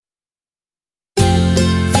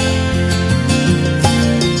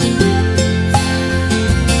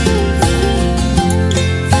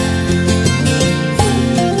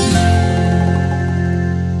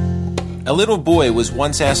A little boy was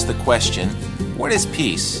once asked the question, "What is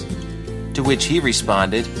peace?" To which he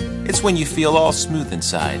responded, "It's when you feel all smooth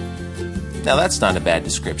inside." Now that's not a bad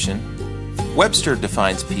description. Webster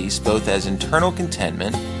defines peace both as internal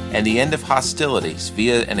contentment and the end of hostilities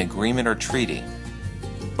via an agreement or treaty.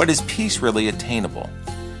 But is peace really attainable?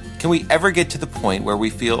 Can we ever get to the point where we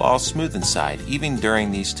feel all smooth inside, even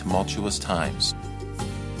during these tumultuous times?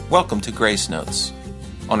 Welcome to Grace Notes.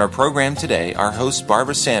 On our program today, our host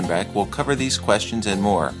Barbara Sandbeck will cover these questions and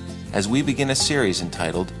more as we begin a series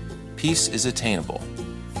entitled, Peace is Attainable.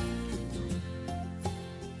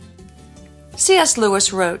 C.S.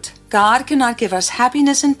 Lewis wrote, "God cannot give us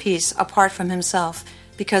happiness and peace apart from himself,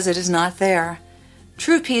 because it is not there.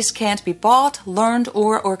 True peace can't be bought, learned,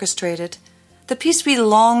 or orchestrated. The peace we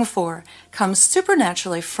long for comes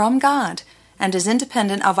supernaturally from God and is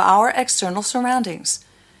independent of our external surroundings."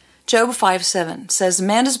 Job 5:7 says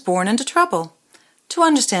man is born into trouble. To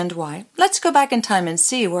understand why, let's go back in time and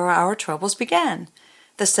see where our troubles began.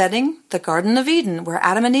 The setting, the Garden of Eden, where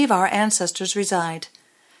Adam and Eve, our ancestors, reside.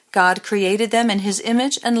 God created them in His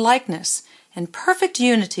image and likeness, in perfect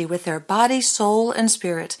unity with their body, soul, and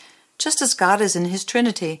spirit, just as God is in His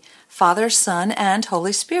Trinity, Father, Son, and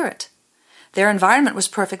Holy Spirit. Their environment was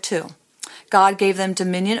perfect too. God gave them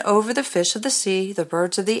dominion over the fish of the sea, the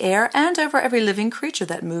birds of the air, and over every living creature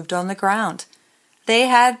that moved on the ground. They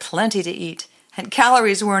had plenty to eat, and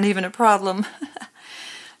calories weren't even a problem.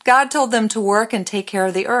 God told them to work and take care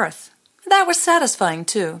of the earth. That was satisfying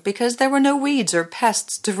too, because there were no weeds or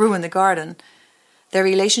pests to ruin the garden. Their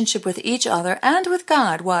relationship with each other and with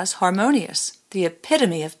God was harmonious, the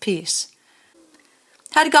epitome of peace.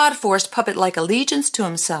 Had God forced puppet-like allegiance to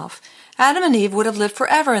Himself, Adam and Eve would have lived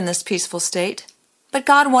forever in this peaceful state. But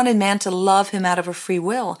God wanted man to love Him out of a free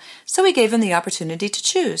will, so He gave him the opportunity to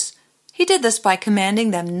choose. He did this by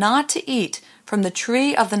commanding them not to eat from the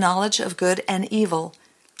tree of the knowledge of good and evil.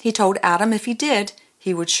 He told Adam if he did,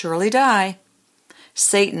 he would surely die.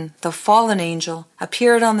 Satan, the fallen angel,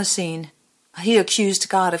 appeared on the scene. He accused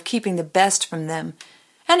God of keeping the best from them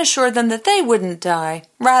and assured them that they wouldn't die.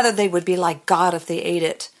 Rather, they would be like God if they ate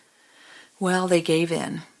it. Well, they gave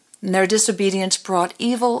in. And their disobedience brought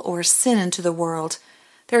evil or sin into the world.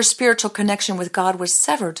 Their spiritual connection with God was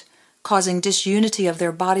severed, causing disunity of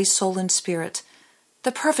their body, soul, and spirit.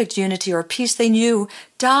 The perfect unity or peace they knew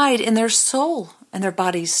died in their soul, and their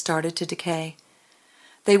bodies started to decay.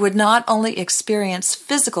 They would not only experience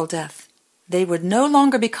physical death, they would no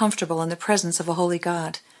longer be comfortable in the presence of a holy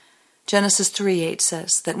God. Genesis 3:8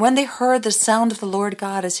 says that when they heard the sound of the Lord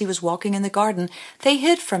God as He was walking in the garden, they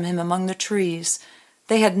hid from Him among the trees.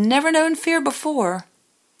 They had never known fear before.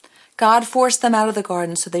 God forced them out of the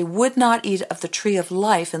garden so they would not eat of the tree of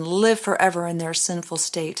life and live forever in their sinful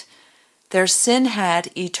state. Their sin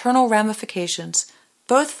had eternal ramifications,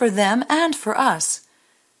 both for them and for us.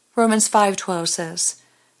 Romans 5:12 says,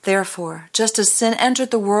 "Therefore, just as sin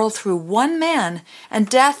entered the world through one man, and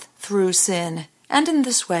death through sin, and in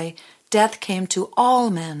this way death came to all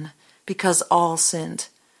men, because all sinned."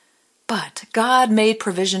 But God made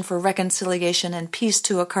provision for reconciliation and peace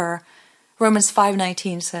to occur. Romans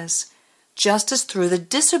 5:19 says, "Just as through the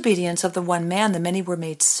disobedience of the one man the many were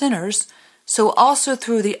made sinners, so also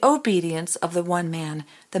through the obedience of the one man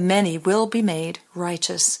the many will be made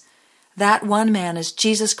righteous." That one man is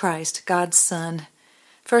Jesus Christ, God's Son.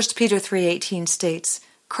 1 Peter 3:18 states,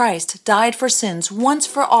 "Christ died for sins once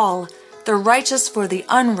for all, the righteous for the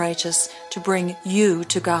unrighteous, to bring you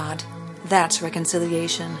to God." That's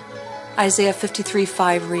reconciliation. Isaiah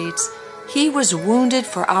 53:5 reads, "He was wounded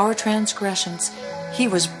for our transgressions. He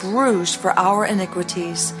was bruised for our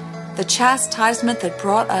iniquities. The chastisement that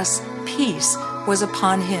brought us peace was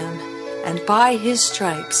upon Him, and by His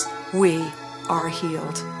stripes we are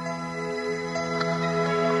healed."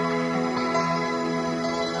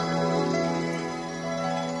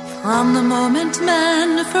 From the moment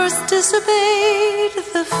man first disobeyed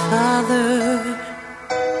the Father,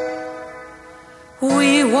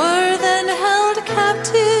 we were then held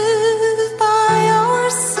captive by our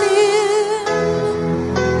sin.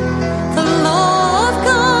 The law of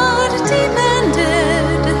God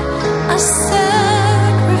demanded a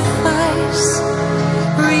sacrifice,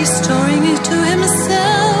 restoring to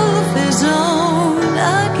Himself His own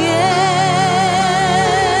again.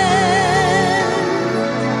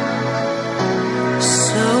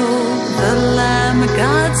 So the Lamb,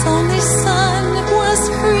 God's only Son, was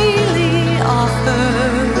freely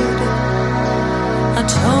offered,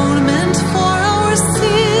 atoning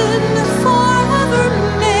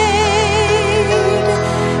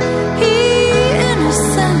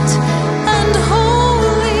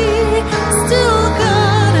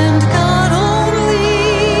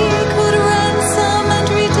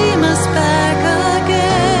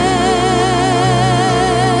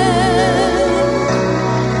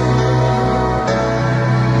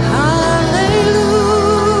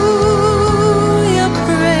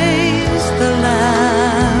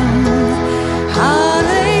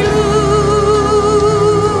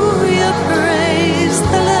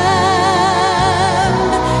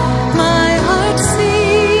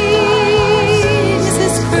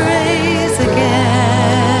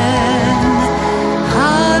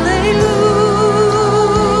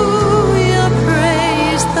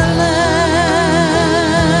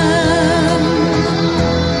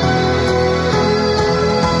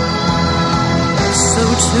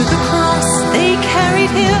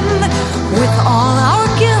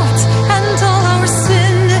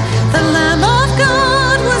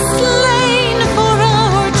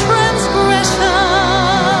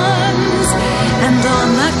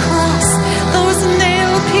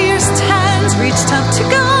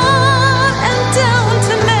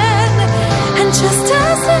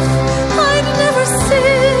life, I'd never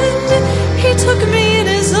sinned. He took me in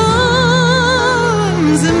his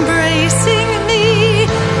arms, embracing me.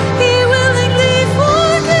 He willingly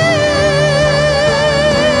forgave.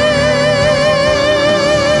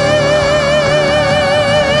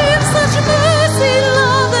 Such mercy,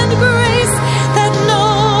 love, and grace that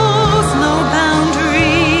knows no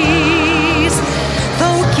boundaries.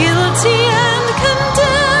 Though guilty and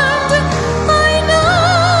condemned, I know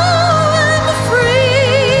I'm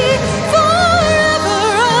free. Forever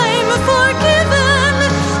I'm forgiven,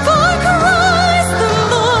 for Christ the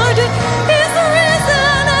Lord is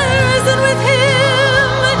risen, and risen with him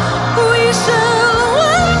we shall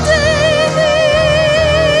one day be.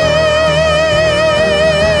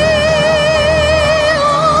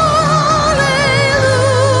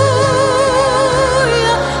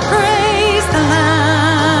 Hallelujah, praise the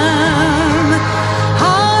Lamb.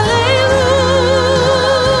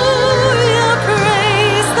 Hallelujah,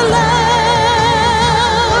 praise the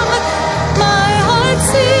Lamb. My heart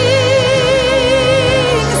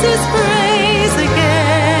sings his praise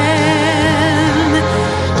again.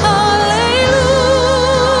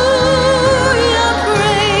 Hallelujah,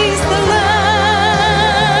 praise the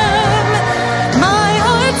Lamb. My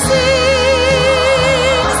heart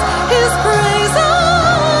sings his praise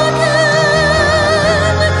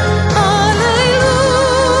again.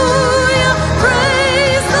 Hallelujah,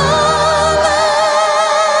 praise the Lamb.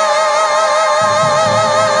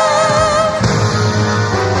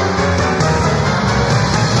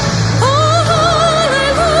 Oh,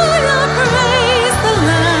 hallelujah, praise the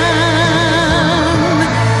Lamb.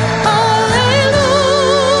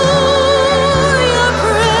 Hallelujah,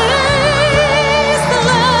 praise the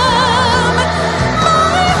Lamb.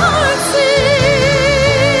 My heart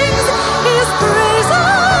sings his praise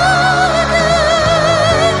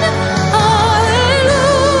again.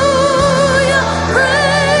 Hallelujah,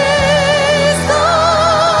 praise the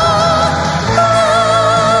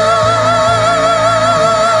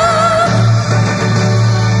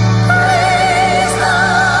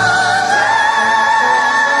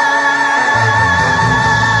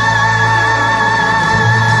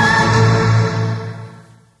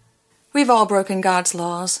We've all broken God's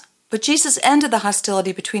laws, but Jesus ended the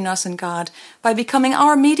hostility between us and God by becoming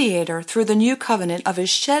our mediator through the new covenant of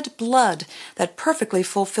his shed blood that perfectly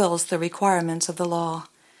fulfills the requirements of the law.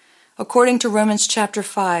 According to Romans chapter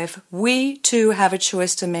 5, we too have a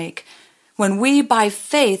choice to make. When we, by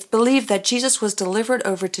faith, believe that Jesus was delivered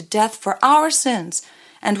over to death for our sins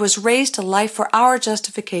and was raised to life for our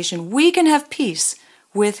justification, we can have peace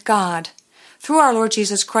with God. Through our Lord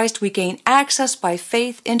Jesus Christ, we gain access by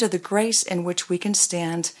faith into the grace in which we can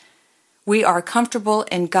stand. We are comfortable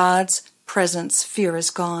in God's presence. Fear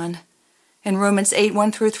is gone. In Romans 8,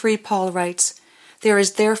 1-3, Paul writes, "There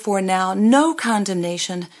is therefore now no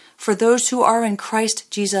condemnation for those who are in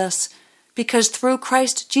Christ Jesus, because through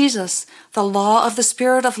Christ Jesus, the law of the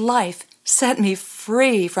Spirit of life set me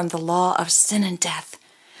free from the law of sin and death.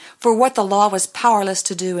 For what the law was powerless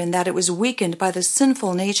to do, in that it was weakened by the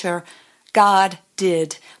sinful nature, God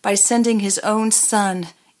did by sending his own Son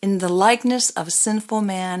in the likeness of sinful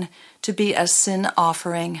man to be a sin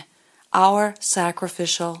offering, our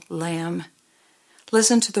sacrificial lamb."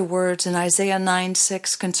 Listen to the words in Isaiah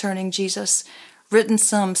 9:6 concerning Jesus, written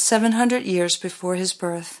some 700 years before his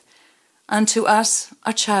birth. "Unto us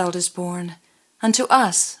a child is born, unto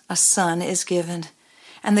us a son is given,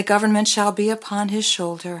 and the government shall be upon his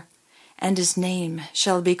shoulder, and his name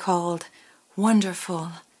shall be called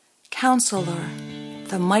Wonderful, Counselor,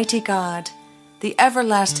 the Mighty God, the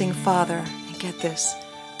Everlasting Father," and get this,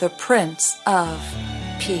 "the Prince of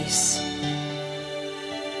Peace."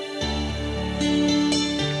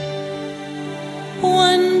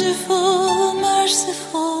 Wonderful,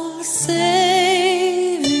 merciful Savior,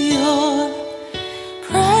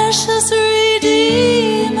 precious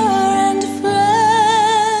Redeemer and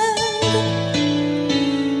friend,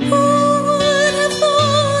 who would have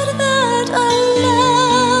thought that a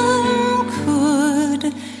lamb could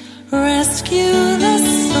rescue the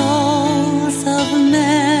souls of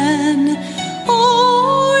men?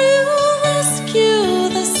 Oh, you rescue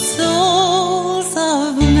the souls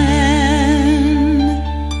of men.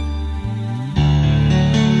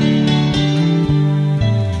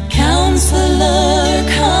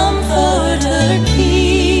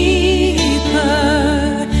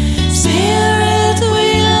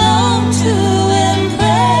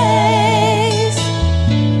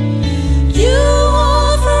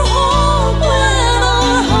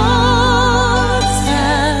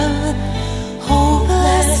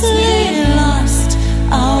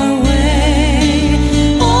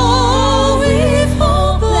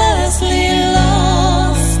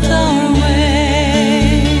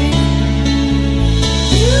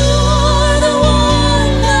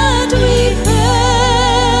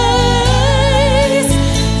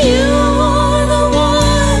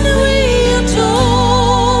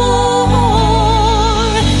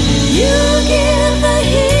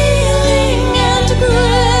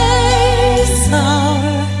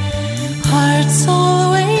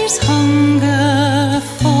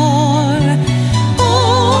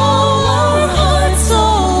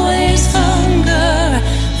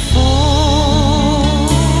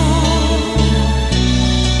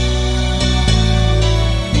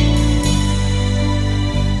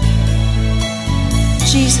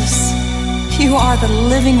 Jesus. You are the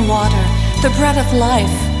living water, the bread of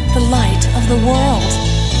life, the light of the world.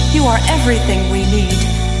 You are everything we need,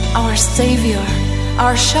 our Savior,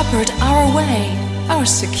 our shepherd, our way, our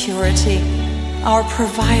security, our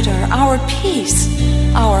provider, our peace,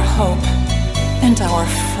 our hope, and our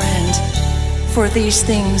friend. For these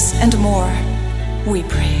things and more, we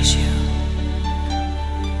praise you.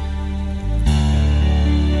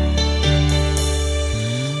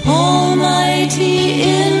 Almighty,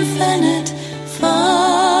 infinite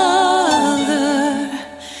Father,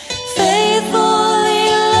 faithfully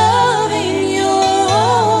loving your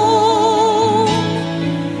own,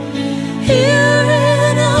 here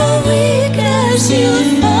in our weakness you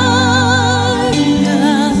find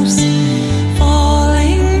us,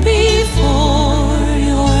 falling before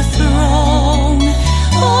your throne.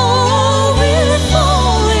 Oh, we're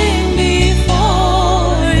falling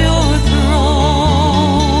before your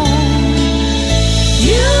throne.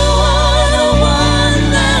 You are the one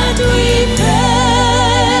that we praise.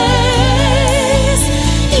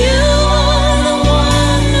 You are the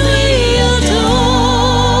one we adore.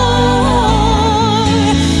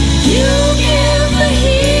 You give the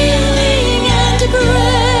healing and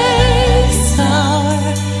grace our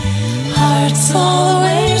hearts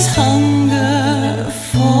always hunger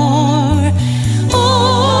for.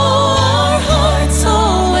 Oh, our hearts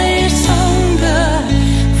always hunger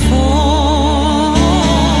for.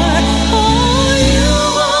 Oh, you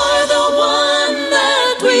are the one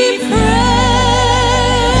that we praise.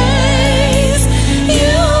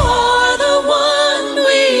 You are the one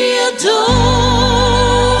we adore.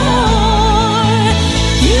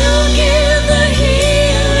 You give the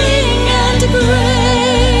healing and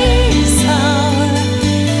grace our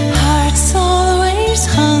hearts always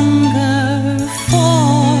hunger for.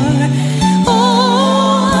 Oh,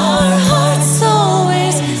 our hearts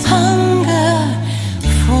always hunger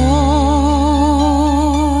for.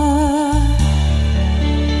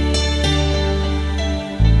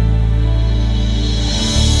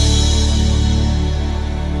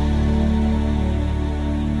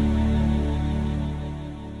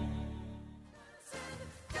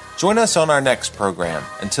 Join us on our next program.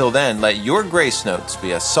 Until then, let your grace notes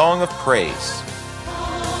be a song of praise.